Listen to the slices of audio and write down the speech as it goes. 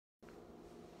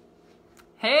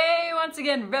Hey, once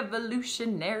again,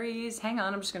 revolutionaries. Hang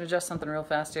on, I'm just gonna adjust something real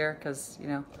fast here because, you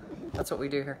know, that's what we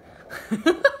do here.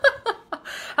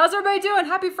 How's everybody doing?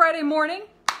 Happy Friday morning.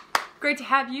 Great to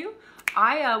have you.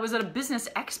 I was at a business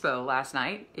expo last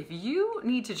night. If you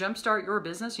need to jumpstart your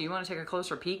business or you want to take a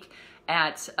closer peek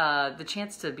at the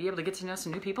chance to be able to get to know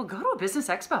some new people, go to a business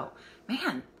expo.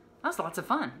 Man, that was lots of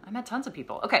fun. I met tons of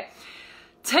people. Okay,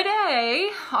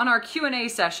 today on our Q&A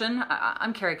session,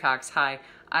 I'm Carrie Cox. Hi.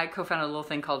 I co-founded a little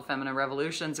thing called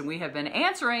Revolutionz, and we have been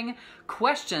answering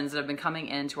questions that have been coming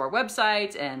into our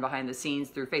website and behind the scenes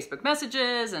through Facebook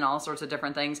messages and all sorts of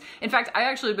different things. In fact, I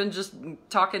actually have been just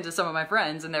talking to some of my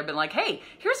friends and they've been like, hey,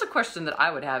 here's a question that I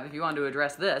would have if you want to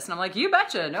address this. And I'm like, you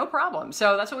betcha, no problem.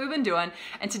 So that's what we've been doing.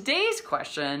 And today's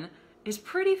question is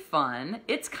pretty fun.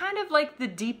 It's kind of like the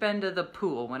deep end of the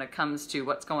pool when it comes to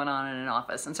what's going on in an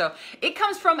office. And so it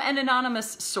comes from an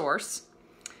anonymous source.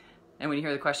 And when you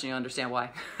hear the question, you'll understand why.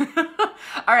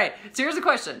 All right, so here's the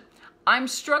question. I'm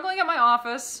struggling at my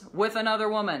office with another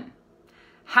woman.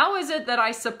 How is it that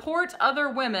I support other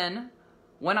women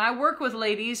when I work with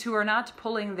ladies who are not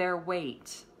pulling their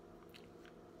weight?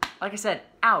 Like I said,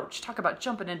 ouch. Talk about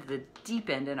jumping into the deep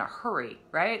end in a hurry,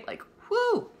 right? Like,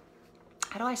 whoo.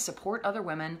 How do I support other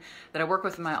women that I work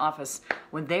with in my office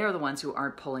when they are the ones who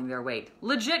aren't pulling their weight?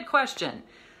 Legit question.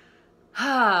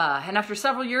 And after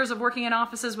several years of working in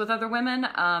offices with other women,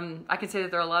 I can say that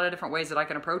there are a lot of different ways that I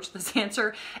can approach this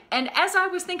answer. And as I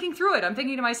was thinking through it, I'm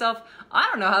thinking to myself, I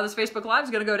don't know how this Facebook Live is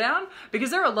going to go down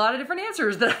because there are a lot of different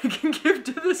answers that I can give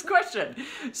to this question.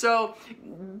 So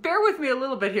bear with me a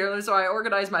little bit here so I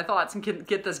organize my thoughts and can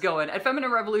get this going. At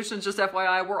Feminine Revolutions, just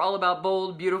FYI, we're all about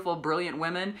bold, beautiful, brilliant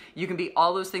women. You can be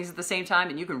all those things at the same time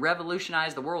and you can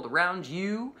revolutionize the world around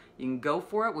you. You can go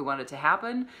for it. We want it to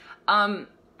happen.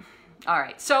 All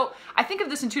right, so I think of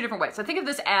this in two different ways. I think of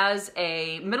this as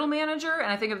a middle manager,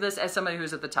 and I think of this as somebody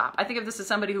who's at the top. I think of this as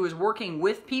somebody who is working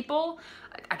with people.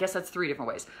 I guess that's three different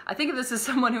ways. I think of this as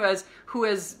someone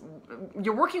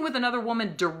you're working with another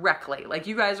woman directly. Like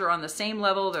you guys are on the same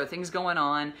level, there are things going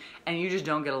on, and you just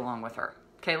don't get along with her.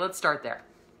 Okay, let's start there.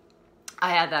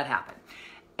 I had that happen.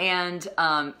 And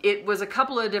it was a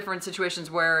couple of different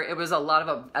situations where it was a lot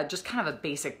of just kind of a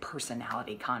basic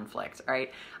personality conflict,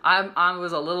 right? I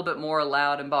was a little bit more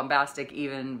loud and bombastic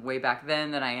even way back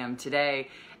then than I am today.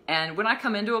 And when I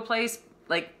come into a place,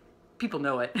 like, people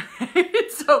know it.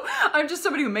 So I'm just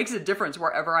somebody who makes a difference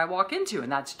wherever I walk into,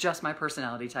 and that's just my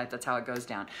personality type. That's how it goes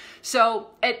down. So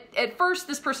at first,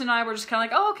 this person and I were just kind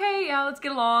of like, oh, okay, yeah, let's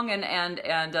get along.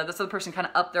 And this other person kind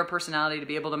of upped their personality to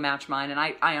be able to match mine. And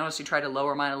I honestly tried to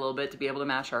lower mine a little bit to be able to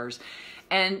match hers.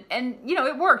 And you know,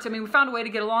 it worked. I mean, we found a way to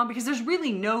get along because there's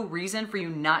really no reason for you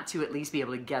not to at least be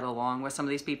able to get along with some of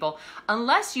these people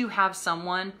unless you have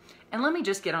someone, and let me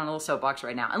just get on a little soapbox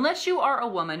right now, unless you are a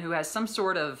woman who has some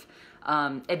sort of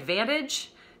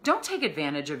advantage, don't take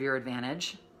advantage of your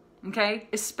advantage, okay?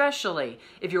 Especially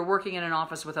if you're working in an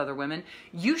office with other women.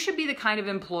 You should be the kind of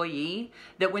employee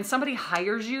that when somebody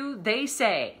hires you, they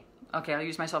say, okay, I'll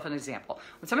use myself as an example.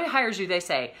 When somebody hires you, they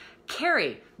say,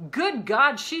 Carrie, good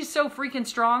God, she's so freaking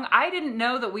strong. I didn't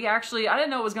know it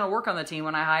was going to work on the team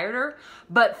when I hired her,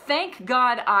 but thank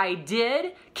God I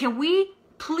did. Can we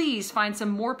please find some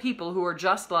more people who are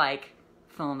just like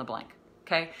fill in the blank?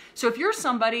 Okay, so if you're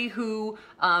somebody who,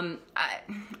 I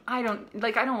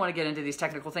don't want to get into these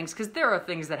technical things because there are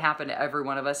things that happen to every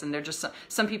one of us, and they're just,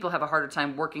 some people have a harder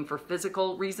time working for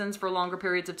physical reasons for longer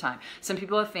periods of time. Some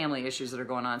people have family issues that are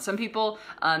going on. Some people,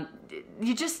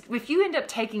 if you end up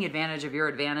taking advantage of your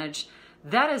advantage,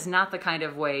 that is not the kind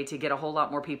of way to get a whole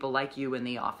lot more people like you in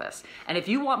the office. And if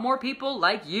you want more people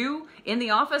like you in the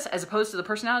office, as opposed to the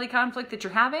personality conflict that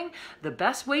you're having, the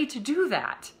best way to do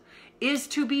that is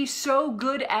to be so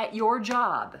good at your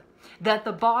job that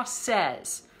the boss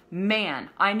says, man,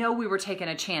 I know we were taking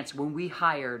a chance when we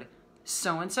hired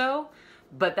so-and-so,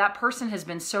 but that person has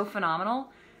been so phenomenal,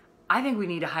 I think we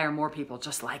need to hire more people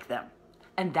just like them.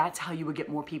 And that's how you would get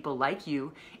more people like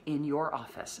you in your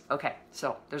office. Okay,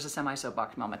 so there's a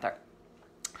semi-soapbox moment there.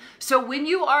 So when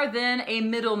you are then a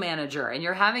middle manager and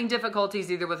you're having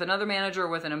difficulties either with another manager or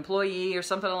with an employee or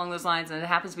something along those lines, and it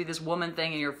happens to be this woman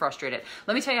thing and you're frustrated,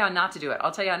 let me tell you how not to do it.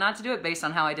 I'll tell you how not to do it based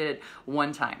on how I did it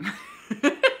one time.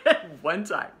 One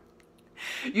time.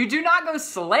 You do not go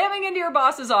slamming into your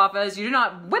boss's office. You do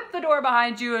not whip the door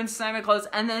behind you and slam it closed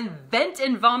and then vent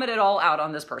and vomit it all out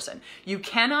on this person. You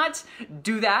cannot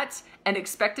do that and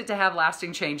expect it to have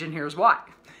lasting change, and here's why.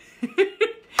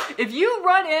 If you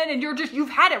run in and you've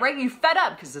had it, right? You fed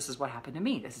up, because this is what happened to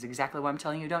me. This is exactly why I'm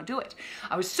telling you don't do it.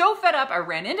 I was so fed up, I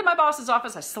ran into my boss's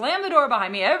office, I slammed the door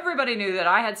behind me, everybody knew that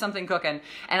I had something cooking,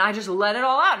 and I just let it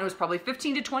all out. And it was probably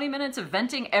 15 to 20 minutes of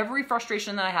venting every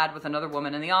frustration that I had with another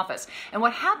woman in the office. And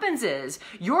what happens is,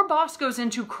 your boss goes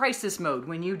into crisis mode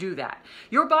when you do that.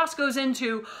 Your boss goes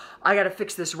into, I gotta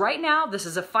fix this right now. This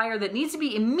is a fire that needs to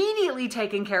be immediately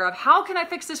taken care of. How can I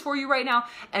fix this for you right now?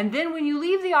 And then when you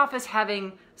leave the office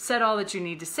having said all that you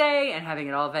need to say and having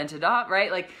it all vented up,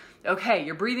 right? Like, okay,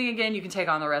 you're breathing again, you can take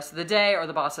on the rest of the day, or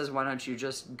the boss says, why don't you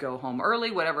just go home early,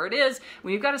 whatever it is.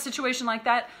 When you've got a situation like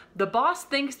that, the boss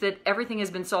thinks that everything has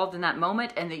been solved in that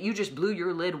moment and that you just blew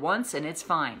your lid once and it's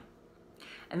fine.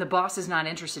 And the boss is not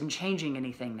interested in changing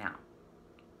anything now,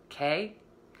 okay?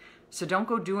 So don't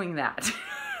go doing that.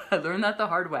 I learned that the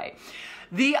hard way.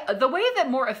 The way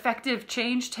that more effective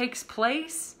change takes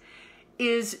place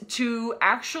is to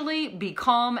actually be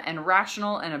calm and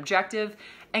rational and objective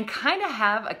and kind of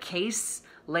have a case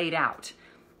laid out.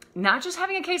 Not just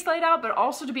having a case laid out, but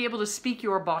also to be able to speak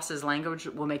your boss's language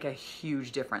will make a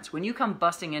huge difference. When you come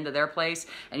busting into their place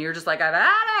and you're just like, I've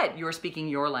had it, you're speaking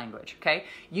your language, okay?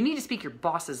 You need to speak your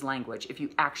boss's language if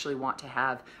you actually want to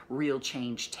have real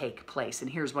change take place. And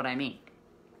here's what I mean.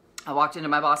 I walked into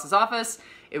my boss's office.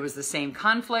 It was the same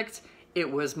conflict. It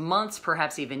was months,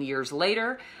 perhaps even years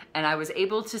later. And I was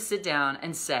able to sit down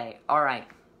and say, all right,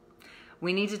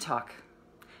 we need to talk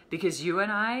because you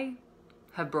and I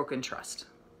have broken trust.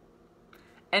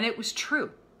 And it was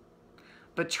true.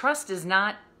 But trust is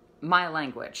not my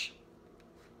language.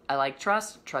 I like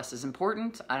trust. Trust is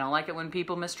important. I don't like it when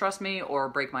people mistrust me or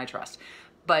break my trust.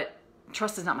 But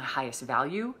trust is not my highest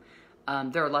value.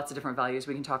 There are lots of different values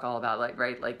we can talk all about,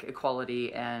 like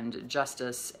equality and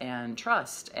justice and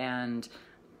trust and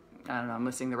I don't know, I'm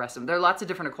missing the rest of them. There are lots of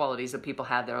different qualities that people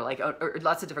have that are like, or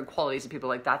lots of different qualities that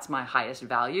people are like, that's my highest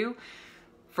value.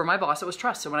 For my boss, it was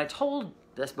trust. So when I told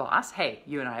this boss, hey,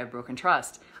 you and I have broken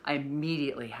trust, I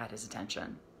immediately had his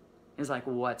attention. He was like,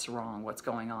 what's wrong? What's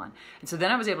going on? And so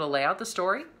then I was able to lay out the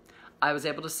story. I was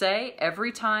able to say,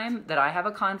 every time that I have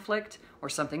a conflict or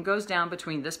something goes down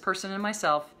between this person and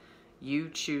myself, you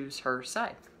choose her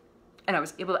side. And I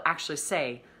was able to actually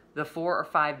say the 4 or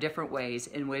 5 different ways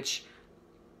in which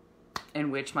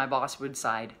my boss would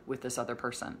side with this other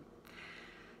person.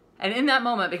 And in that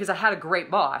moment, because I had a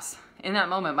great boss, in that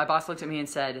moment, my boss looked at me and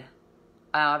said,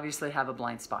 I obviously have a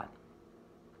blind spot.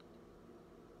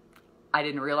 I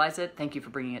didn't realize it. Thank you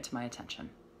for bringing it to my attention.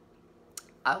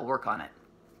 I'll work on it.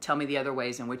 Tell me the other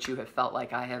ways in which you have felt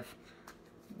like I have,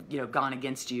 gone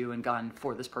against you and gone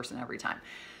for this person every time.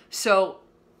 So,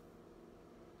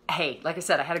 hey, like I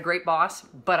said, I had a great boss,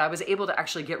 but I was able to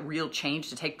actually get real change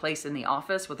to take place in the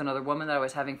office with another woman that I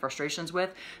was having frustrations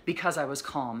with because I was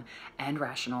calm and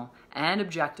rational and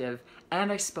objective,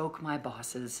 and I spoke my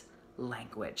boss's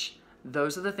language.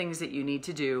 Those are the things that you need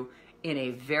to do in a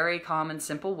very calm and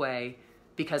simple way,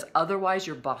 because otherwise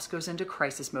your boss goes into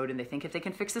crisis mode and they think if they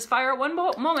can fix this fire at one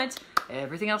moment,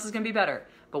 everything else is going to be better.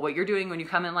 But what you're doing when you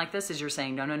come in like this is you're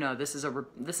saying, no, this is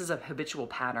a habitual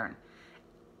pattern.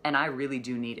 And I really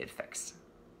do need it fixed,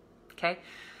 okay?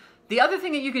 The other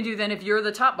thing that you can do then, if you're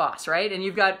the top boss, right? And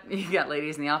you've got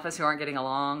ladies in the office who aren't getting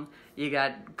along, you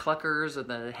got cluckers or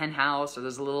the hen house, or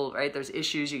there's there's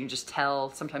issues, you can just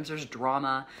tell, sometimes there's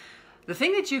drama. The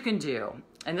thing that you can do,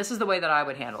 and this is the way that I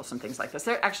would handle some things like this.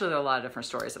 There are a lot of different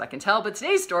stories that I can tell, but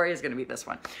today's story is gonna be this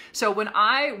one. So when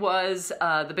I was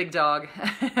the big dog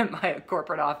in my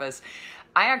corporate office,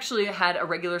 I actually had a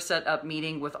regular set up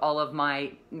meeting with all of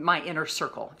my inner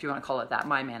circle, if you want to call it that,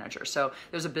 my manager. So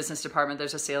there's a business department,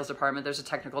 there's a sales department, there's a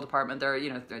technical department,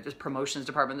 there's promotions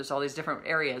department, there's all these different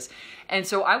areas. And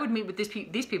so I would meet with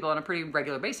these people on a pretty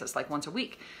regular basis, like once a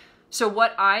week. So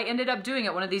what I ended up doing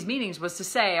at one of these meetings was to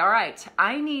say, all right,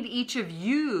 I need each of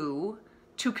you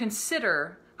to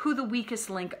consider who the weakest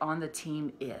link on the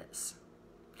team is.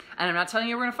 And I'm not telling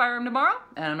you we're going to fire him tomorrow,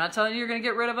 and I'm not telling you you're going to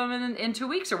get rid of him in 2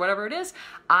 weeks or whatever it is.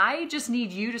 I just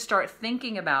need you to start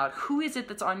thinking about who is it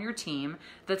that's on your team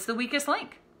that's the weakest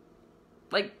link.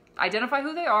 Like, identify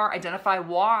who they are, identify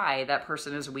why that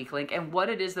person is a weak link, and what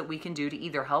it is that we can do to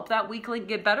either help that weak link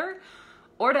get better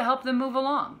or to help them move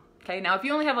along. Okay, now if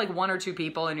you only have like 1 or 2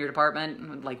 people in your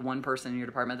department, like 1 person in your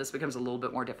department, this becomes a little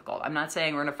bit more difficult. I'm not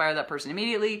saying we're gonna fire that person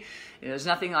immediately. There's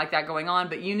nothing like that going on,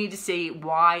 but you need to see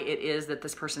why it is that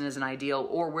this person isn't ideal,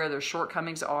 or where their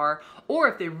shortcomings are, or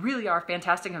if they really are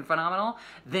fantastic and phenomenal,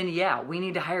 then yeah, we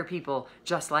need to hire people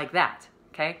just like that.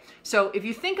 Okay, so if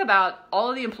you think about all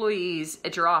of the employees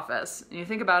at your office, and you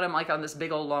think about them like on this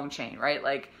big old long chain, right?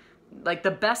 Like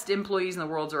the best employees in the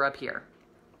world are up here.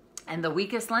 And the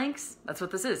weakest links, that's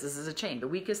what this is. This is a chain. The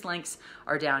weakest links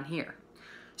are down here.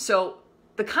 So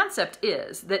the concept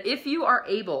is that if you are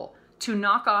able to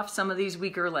knock off some of these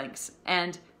weaker links,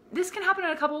 and this can happen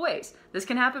in a couple ways. This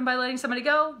can happen by letting somebody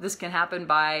go. This can happen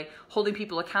by holding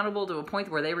people accountable to a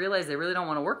point where they realize they really don't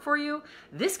want to work for you.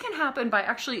 This can happen by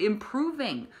actually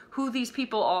improving who these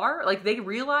people are. Like they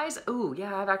realize, oh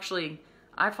yeah,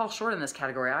 I fall short in this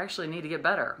category. I actually need to get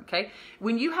better, okay?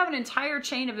 When you have an entire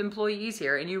chain of employees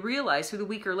here and you realize who the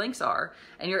weaker links are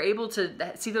and you're able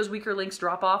to see those weaker links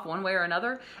drop off one way or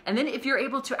another, and then if you're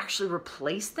able to actually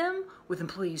replace them with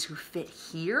employees who fit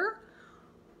here,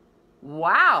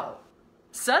 wow,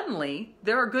 suddenly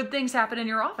there are good things happen in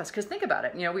your office. Because think about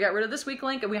it, you know, we got rid of this weak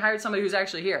link and we hired somebody who's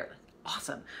actually here.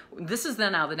 Awesome. This is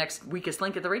then now the next weakest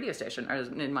link at the radio station, or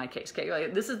in my case, okay?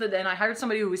 Like, this is then I hired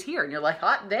somebody who was here, and you're like,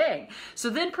 hot dang. So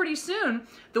then pretty soon,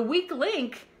 the weak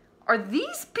link are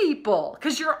these people,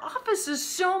 because your office is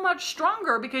so much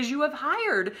stronger because you have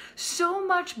hired so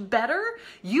much better.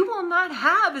 You will not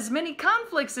have as many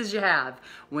conflicts as you have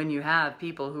when you have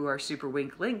people who are super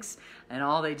weak links, and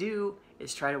all they do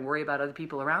is try to worry about other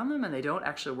people around them, and they don't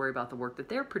actually worry about the work that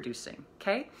they're producing,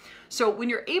 okay? So when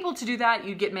you're able to do that,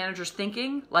 you get managers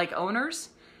thinking like owners.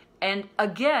 And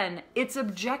again, it's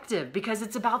objective because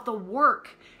it's about the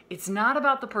work. It's not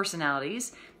about the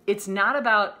personalities. It's not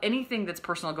about anything that's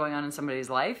personal going on in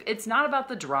somebody's life. It's not about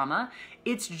the drama.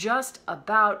 It's just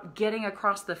about getting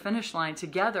across the finish line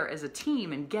together as a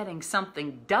team and getting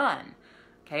something done,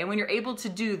 okay? And when you're able to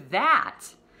do that,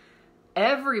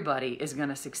 everybody is going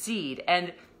to succeed.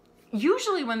 And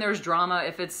usually when there's drama,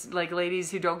 if it's like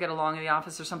ladies who don't get along in the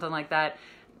office or something like that,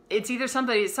 it's either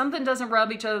something doesn't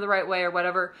rub each other the right way or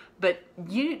whatever, but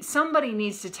somebody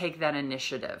needs to take that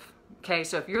initiative. Okay,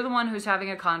 so if you're the one who's having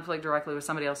a conflict directly with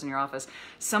somebody else in your office,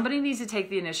 somebody needs to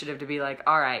take the initiative to be like,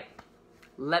 all right,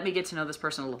 let me get to know this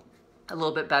person a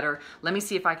little bit better. Let me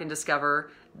see if I can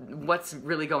discover what's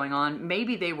really going on.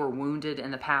 Maybe they were wounded in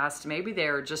the past. Maybe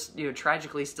they're just, you know,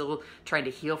 tragically still trying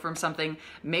to heal from something.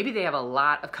 Maybe they have a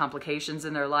lot of complications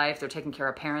in their life. They're taking care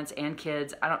of parents and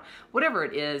kids. Whatever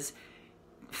it is,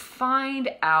 find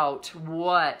out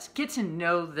get to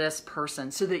know this person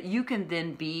so that you can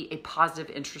then be a positive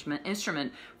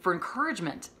instrument for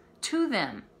encouragement to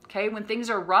them, okay? When things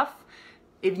are rough,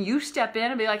 if you step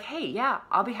in and be like, hey, yeah,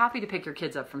 I'll be happy to pick your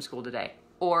kids up from school today.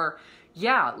 Or,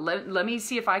 yeah, let me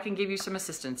see if I can give you some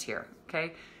assistance here,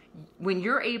 okay? When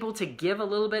you're able to give a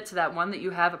little bit to that one that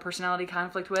you have a personality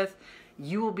conflict with,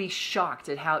 you will be shocked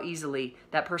at how easily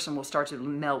that person will start to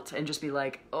melt and just be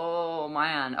like, oh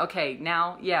man, okay,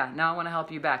 now I want to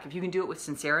help you back. If you can do it with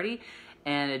sincerity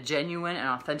and a genuine and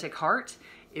authentic heart,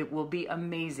 it will be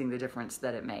amazing the difference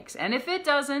that it makes. And if it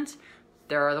doesn't,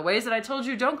 there are the ways that I told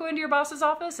you don't go into your boss's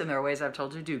office, and there are ways I've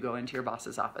told you do go into your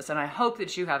boss's office. And I hope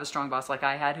that you have a strong boss like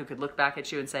I had who could look back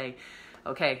at you and say,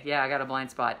 okay, yeah, I got a blind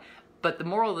spot. But the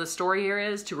moral of the story here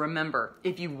is to remember,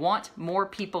 if you want more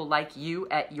people like you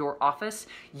at your office,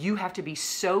 you have to be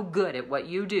so good at what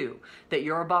you do that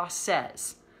your boss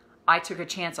says, I took a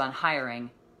chance on hiring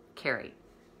Carrie,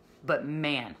 but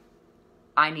man,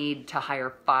 I need to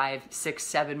hire 5, 6,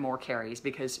 7 more Carries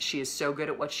because she is so good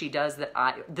at what she does that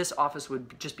this office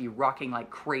would just be rocking like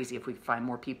crazy if we could find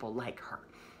more people like her.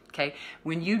 Okay?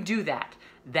 When you do that,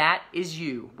 that is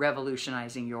you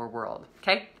revolutionizing your world.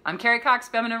 Okay? I'm Carrie Cox,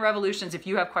 Feminine Revolutions. If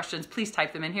you have questions, please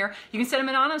type them in here. You can send them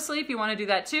in anonymously if you want to do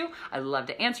that too. I'd love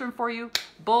to answer them for you.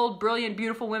 Bold, brilliant,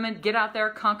 beautiful women, get out there,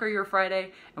 conquer your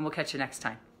Friday, and we'll catch you next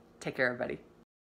time. Take care, everybody.